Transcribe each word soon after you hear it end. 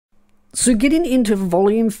So getting into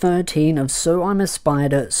volume 13 of So I'm a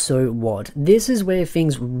Spider, So What? This is where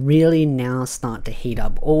things really now start to heat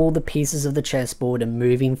up. All the pieces of the chessboard are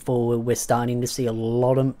moving forward. We're starting to see a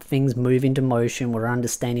lot of things move into motion. We're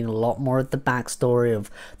understanding a lot more of the backstory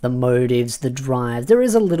of the motives, the drive. There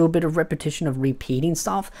is a little bit of repetition of repeating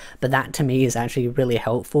stuff, but that to me is actually really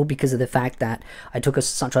helpful because of the fact that I took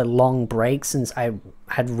such a long break since I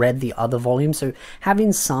had read the other volume, so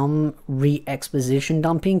having some re-exposition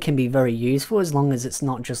dumping can be very useful as long as it's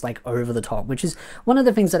not just like over the top, which is one of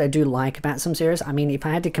the things that I do like about some series. I mean, if I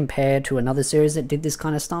had to compare to another series that did this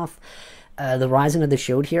kind of stuff, the Rising of the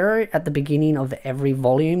Shield Hero, at the beginning of every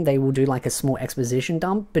volume they will do like a small exposition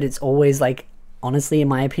dump, but it's always like, honestly in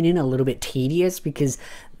my opinion, a little bit tedious because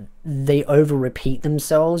they over repeat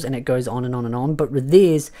themselves and it goes on and on and on. But with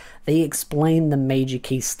this, they explain the major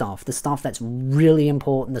key stuff, the stuff that's really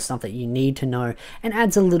important, the stuff that you need to know, and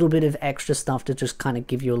adds a little bit of extra stuff to just kind of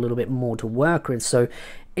give you a little bit more to work with. So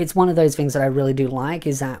it's one of those things that I really do like,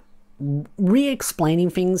 is that re-explaining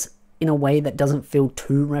things in a way that doesn't feel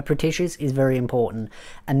too repetitious is very important,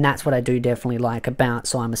 and that's what I do definitely like about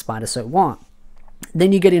So I'm a Spider, So What?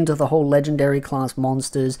 Then you get into the whole legendary class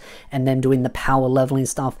monsters and then doing the power leveling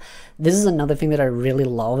stuff. This is another thing that I really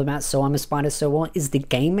love about So I'm a Spider, So What? Is the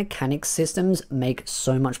game mechanics systems make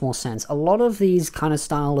so much more sense. A lot of these kind of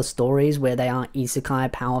style of stories where they are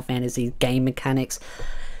isekai, power fantasy, game mechanics,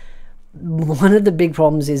 one of the big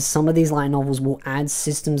problems is some of these light novels will add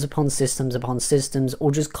systems upon systems upon systems,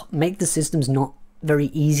 or just make the systems not very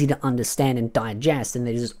easy to understand and digest, and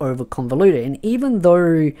they just over convolute it. And even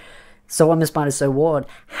though So I'm a Spider, So What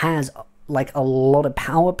has like a lot of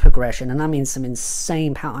power progression, and I mean some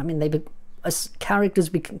insane power. I mean, characters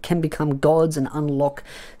can become gods and unlock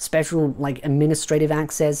special like administrative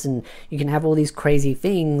access, and you can have all these crazy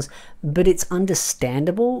things, but it's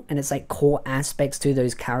understandable and it's like core aspects to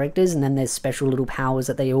those characters. And then there's special little powers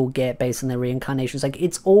that they all get based on their reincarnations. Like,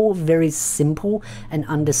 it's all very simple and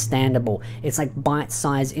understandable. It's like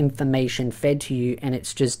bite-sized information fed to you, and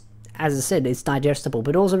it's just, as I said, it's digestible.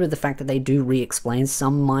 But also with the fact that they do re-explain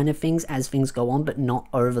some minor things as things go on, but not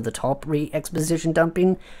over the top re-exposition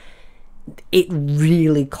dumping, it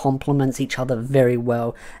really complements each other very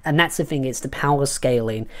well. And that's the thing, it's the power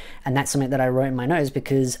scaling, and that's something that I wrote in my notes,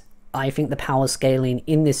 because I think the power scaling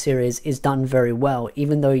in this series is done very well.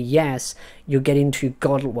 Even though, yes, you're getting to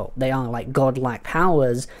well, they are like godlike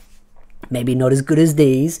powers, maybe not as good as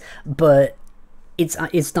these, but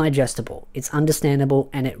it's digestible, it's understandable,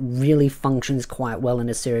 and it really functions quite well in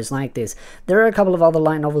a series like this. There are a couple of other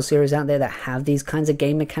light novel series out there that have these kinds of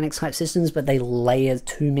game mechanics type systems, but they layer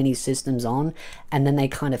too many systems on, and then they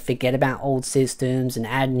kind of forget about old systems and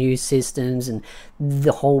add new systems, and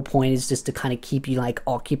the whole point is just to kind of keep you like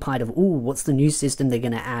occupied of, ooh, what's the new system they're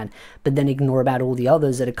going to add, but then ignore about all the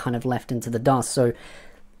others that are kind of left into the dust. So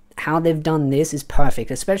how they've done this is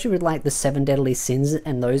perfect, especially with like the 7 deadly sins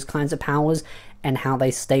and those kinds of powers, and how they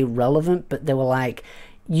stay relevant. But they were like,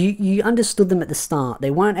 you understood them at the start. They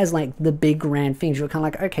weren't as like the big grand things. You were kind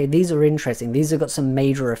of like, okay, these are interesting, these have got some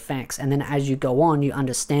major effects, and then as you go on you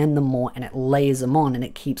understand them more, and it layers them on and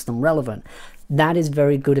it keeps them relevant. That is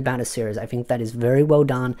very good about a series. I think that is very well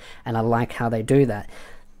done, and I like how they do that.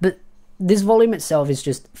 But this volume itself is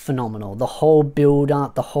just phenomenal. The whole build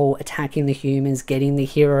up, the whole attacking the humans, getting the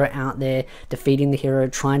hero out there, defeating the hero,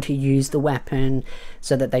 trying to use the weapon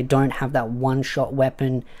so that they don't have that one-shot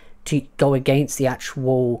weapon to go against the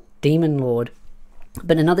actual demon lord.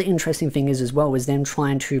 But another interesting thing is as well is them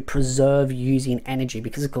trying to preserve using energy,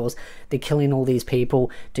 because of course they're killing all these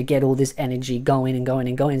people to get all this energy going and going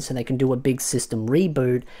and going so they can do a big system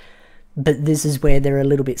reboot. But this is where they're a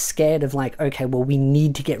little bit scared of like, okay, well, we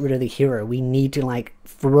need to get rid of the hero. We need to like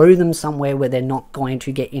throw them somewhere where they're not going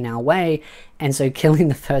to get in our way. And so killing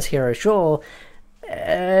the first hero, sure,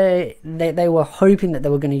 they were hoping that they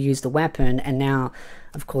were going to use the weapon. And now,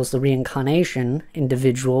 of course, the reincarnation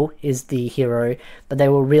individual is the hero. But they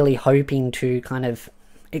were really hoping to kind of,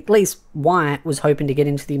 at least Wyatt was hoping to get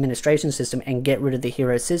into the administration system and get rid of the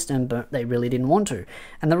hero system, but they really didn't want to.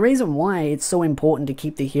 And the reason why it's so important to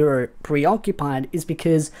keep the hero preoccupied is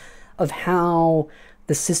because of how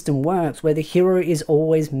the system works, where the hero is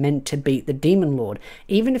always meant to beat the demon lord.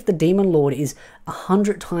 Even if the demon lord is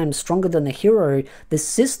 100 times stronger than the hero, the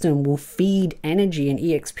system will feed energy and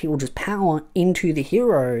EXP, or just power, into the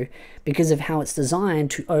hero because of how it's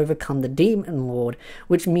designed to overcome the demon lord,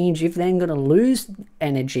 which means you're then going to lose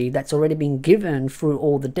energy that's already been given through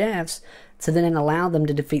all the deaths to then allow them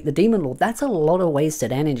to defeat the demon lord. That's a lot of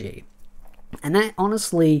wasted energy. And that,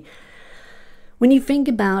 honestly, when you think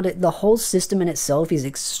about it, the whole system in itself is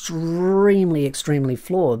extremely, extremely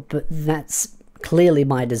flawed, but that's clearly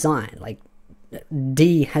by design. Like,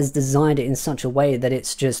 D has designed it in such a way that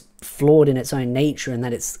it's just flawed in its own nature, and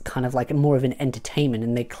that it's kind of like more of an entertainment,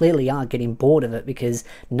 and they clearly are getting bored of it because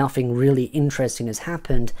nothing really interesting has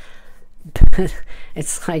happened. But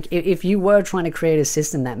it's like, if you were trying to create a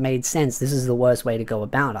system that made sense, this is the worst way to go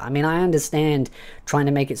about it. I mean, I understand trying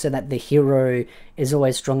to make it so that the hero is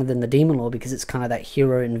always stronger than the demon lord, because it's kind of that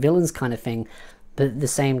hero and villains kind of thing, but at the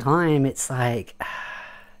same time, it's like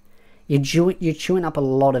you're chewing up a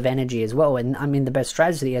lot of energy as well. And I mean, the best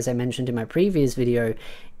strategy, as I mentioned in my previous video,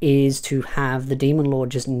 is to have the demon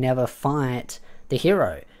lord just never fight the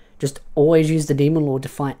hero. Just always use the demon lord to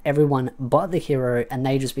fight everyone but the hero, and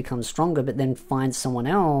they just become stronger, but then find someone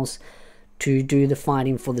else to do the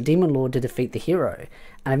fighting for the demon lord to defeat the hero.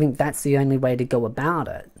 And I think that's the only way to go about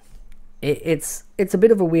it. It's a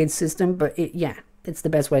bit of a weird system, but yeah, it's the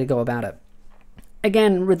best way to go about it.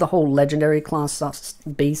 Again, with the whole legendary class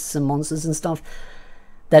beasts and monsters and stuff,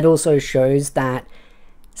 that also shows that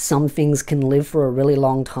some things can live for a really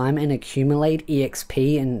long time and accumulate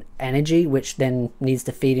EXP and energy, which then needs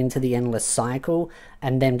to feed into the endless cycle,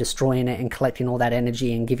 and them destroying it and collecting all that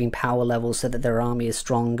energy and giving power levels so that their army is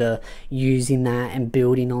stronger, using that and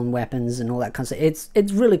building on weapons and all that kind of stuff.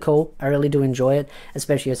 It's really cool. I really do enjoy it,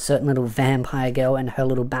 especially a certain little vampire girl and her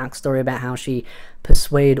little backstory about how she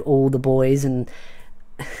persuaded all the boys. And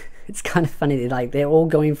it's kind of funny, like, they're all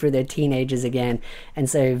going through their teenagers again, and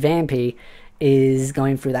so Vampy is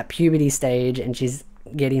going through that puberty stage, and she's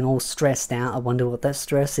getting all stressed out. I wonder what that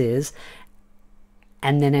stress is.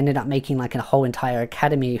 And then ended up making like a whole entire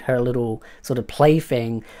academy her little sort of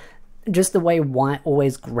plaything. Just the way White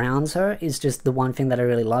always grounds her is just the one thing that I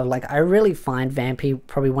really love. Like, I really find Vampy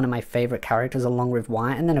probably one of my favorite characters, along with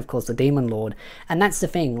White, and then of course the Demon Lord. And that's the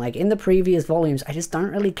thing, like, in the previous volumes, I just don't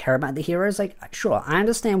really care about the heroes. Like, sure, I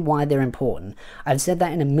understand why they're important. I've said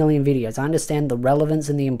that in a million videos. I understand the relevance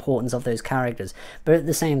and the importance of those characters. But at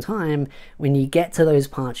the same time, when you get to those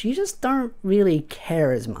parts, you just don't really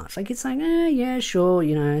care as much. Like, it's like, yeah, sure,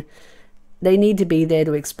 you know, they need to be there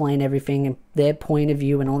to explain everything and their point of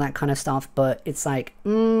view and all that kind of stuff, but it's like,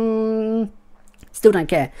 still don't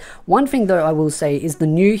care. One thing though I will say is the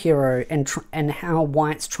new hero and how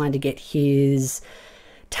White's trying to get his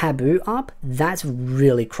taboo up. That's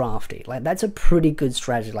really crafty. Like, that's a pretty good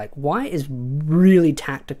strategy. Like, White is really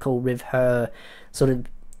tactical with her sort of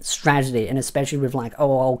strategy, and especially with like,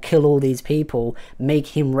 oh, I'll kill all these people, make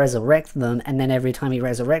him resurrect them, and then every time he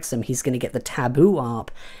resurrects them, he's going to get the taboo up.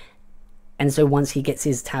 And so once he gets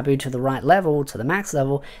his taboo to the right level, to the max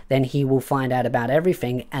level, then he will find out about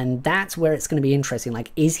everything. And that's where it's going to be interesting. Like,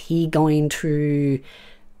 is he going to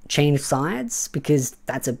change sides? Because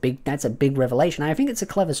that's a big revelation. I think it's a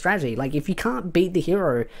clever strategy. Like, if you can't beat the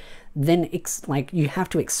hero, then it's like you have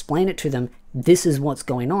to explain it to them. This is what's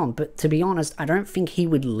going on. But to be honest, I don't think he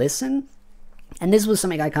would listen. And this was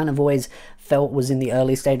something I kind of always felt was in the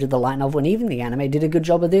early stage of the light novel, and even the anime did a good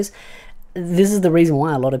job of this. This is the reason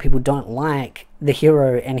why a lot of people don't like the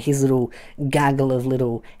hero and his little gaggle of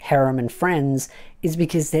little harem and friends, is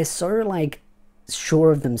because they're so, like,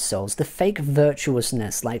 sure of themselves. The fake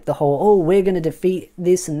virtuousness, like the whole, oh, we're going to defeat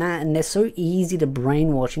this and that, and they're so easy to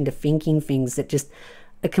brainwash into thinking things that just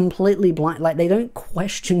are completely blind. Like, they don't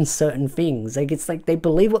question certain things. Like, it's like they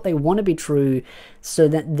believe what they want to be true so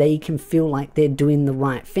that they can feel like they're doing the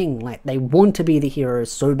right thing. Like, they want to be the hero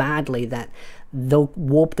so badly that they'll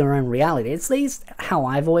warp their own reality. It's how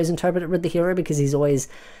I've always interpreted with the hero, because he's always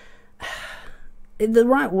the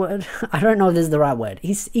right word. I don't know if this is the right word.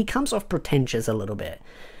 He comes off pretentious a little bit,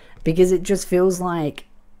 because it just feels like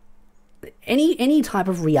any type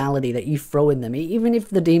of reality that you throw in them, even if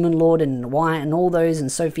the Demon Lord and White and all those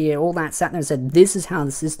and Sophia, all that sat there and said, this is how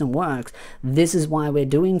the system works, this is why we're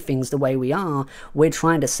doing things the way we are, we're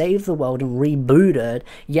trying to save the world and reboot it,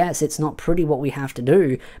 yes, it's not pretty what we have to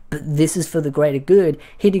do, but this is for the greater good,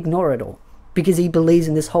 he'd ignore it all, because he believes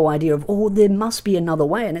in this whole idea of, oh, there must be another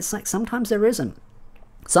way. And it's like, sometimes there isn't.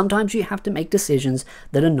 Sometimes you have to make decisions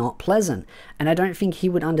that are not pleasant, and I don't think he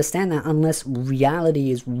would understand that unless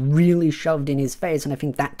reality is really shoved in his face. And I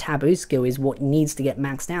think that taboo skill is what needs to get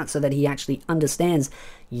maxed out so that he actually understands,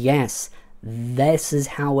 yes, this is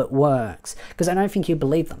how it works. Because I don't think he'd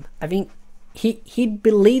believe them. I think he'd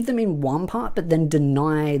believe them in one part, but then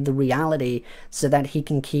deny the reality so that he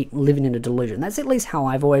can keep living in a delusion. That's at least how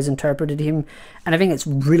I've always interpreted him, and I think it's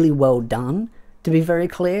really well done, to be very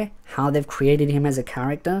clear, how they've created him as a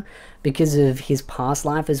character, because of his past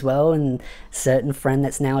life as well, and certain friend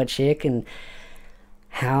that's now a chick, and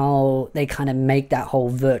how they kind of make that whole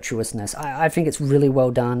virtuousness. I think it's really well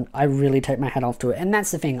done. I really take my hat off to it. And that's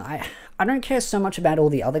the thing, I I don't care so much about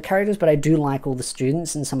all the other characters, but I do like all the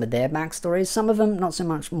students and some of their backstories. Some of them, not so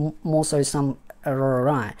much, more so some are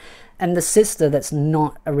alright. And the sister that's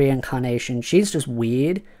not a reincarnation, she's just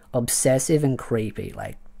weird, obsessive, and creepy.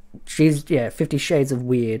 Like, she's, yeah, 50 Shades of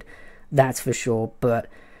Weird, that's for sure. But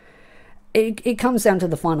it comes down to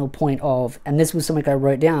the final point of, and this was something I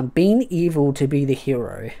wrote down, being evil to be the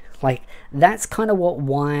hero. Like, that's kind of what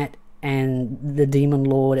White and the Demon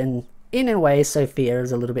Lord, and in a way Sophia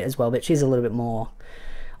is a little bit as well, but she's a little bit more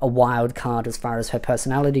a wild card as far as her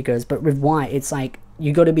personality goes. But with White, it's like,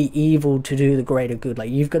 you got to be evil to do the greater good. Like,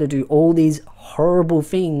 you've got to do all these horrible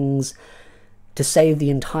things to save the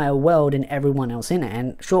entire world and everyone else in it.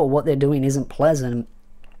 And sure, what they're doing isn't pleasant,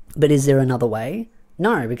 but is there another way?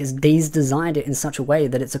 No, because Dee's designed it in such a way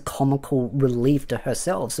that it's a comical relief to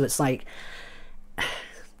herself. So it's like,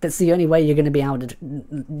 that's the only way you're going to be able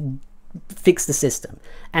to fix the system.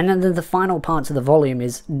 And then the final parts of the volume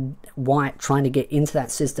is White trying to get into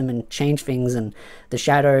that system and change things, and the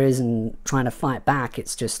shadows and trying to fight back.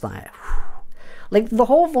 It's just like the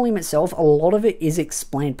whole volume itself, a lot of it is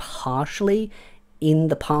explained partially in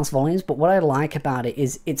the past volumes, but what I like about it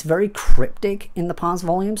is it's very cryptic in the past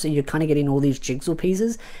volumes, so you're kind of getting all these jigsaw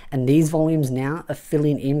pieces, and these volumes now are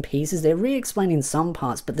filling in pieces. They're re-explaining some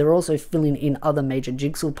parts, but they're also filling in other major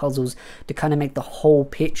jigsaw puzzles to kind of make the whole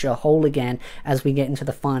picture whole again as we get into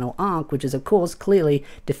the final arc, which is of course clearly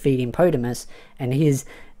defeating Potamus and his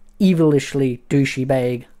evilishly douchey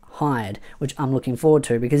bag Hyde, which I'm looking forward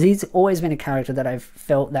to, because he's always been a character that I've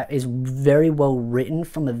felt that is very well written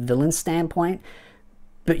from a villain standpoint,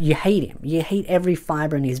 but you hate him. You hate every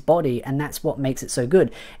fiber in his body, and that's what makes it so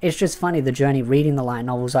good. It's just funny, the journey reading the light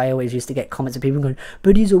novels, I always used to get comments of people going,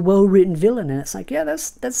 but he's a well-written villain, and it's like, yeah,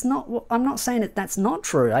 that's not what, I'm not saying that that's not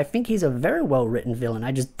true. I think he's a very well-written villain.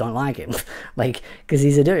 I just don't like him, like, because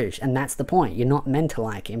he's a douche, and that's the point. You're not meant to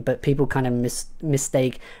like him, but people kind of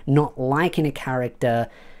mistake not liking a character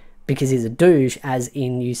because he's a douche as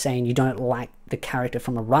in you saying you don't like the character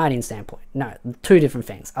from a writing standpoint. No, two different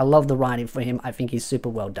things. I love the writing for him. I think he's super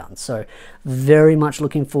well done. So very much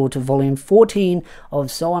looking forward to volume 14 of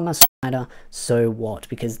So I'm a Spider, So What,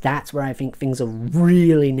 because that's where I think things are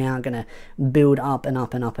really now going to build up and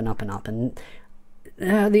up and up and up and up. And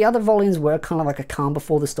the other volumes were kind of like a calm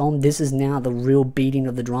before the storm. This is now the real beating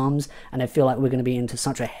of the drums, and I feel like we're going to be into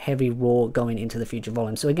such a heavy roar going into the future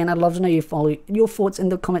volumes. So again, I'd love to know your thoughts in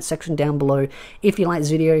the comment section down below. If you like this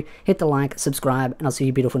video, hit the like, subscribe, and I'll see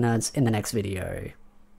you beautiful nerds in the next video.